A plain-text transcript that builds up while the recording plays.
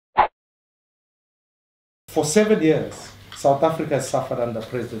For 7 years, South Africa has suffered under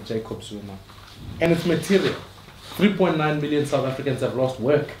President Jacob Zuma. And it's material. 3.9 million South Africans have lost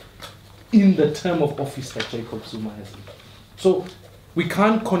work in the term of office that Jacob Zuma has lived. So we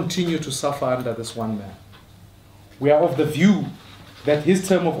can't continue to suffer under this one man. We are of the view that his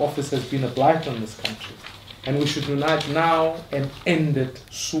term of office has been a blight on this country. And we should unite now and end it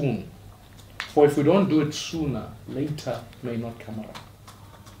soon. For if we don't do it sooner, later may not come around.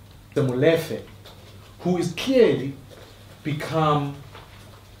 The Molefe, who is clearly become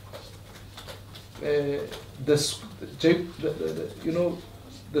the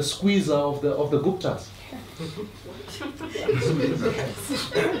squeezer of the Guptas.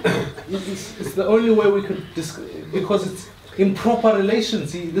 It's the only way we could because it's improper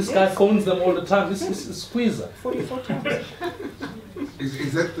relations. This guy phones them all the time. This is a squeezer. 44 times.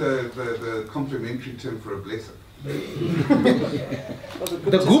 Is that the complimentary term for a blesser? The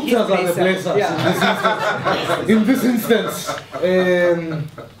Guptas are the blessers, yeah. In this instance.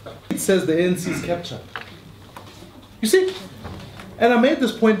 It says the ANC is captured. You see, and I made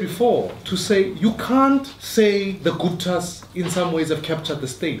this point before to say you can't say the Guptas in some ways have captured the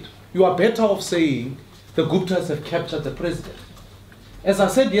state. You are better off saying the Guptas have captured the president. As I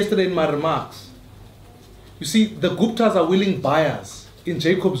said yesterday in my remarks, you see, the Guptas are willing buyers. In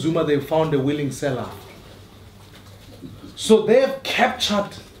Jacob Zuma, they found a willing seller. So they have captured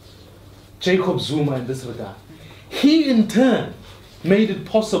Jacob Zuma in this regard. He in turn made it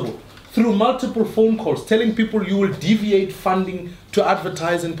possible through multiple phone calls telling people you will deviate funding to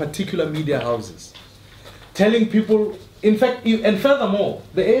advertise in particular media houses. Telling people, in fact, and furthermore,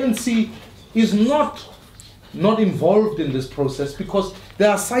 the ANC is not involved in this process because there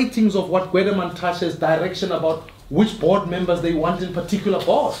are sightings of what Gwede Mantashe's direction about which board members they want in particular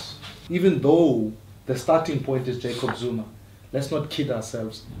boards. Even though the starting point is Jacob Zuma, let's not kid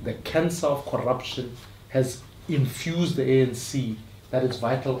ourselves. The cancer of corruption has infused the ANC that its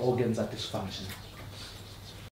vital organs are dysfunctional.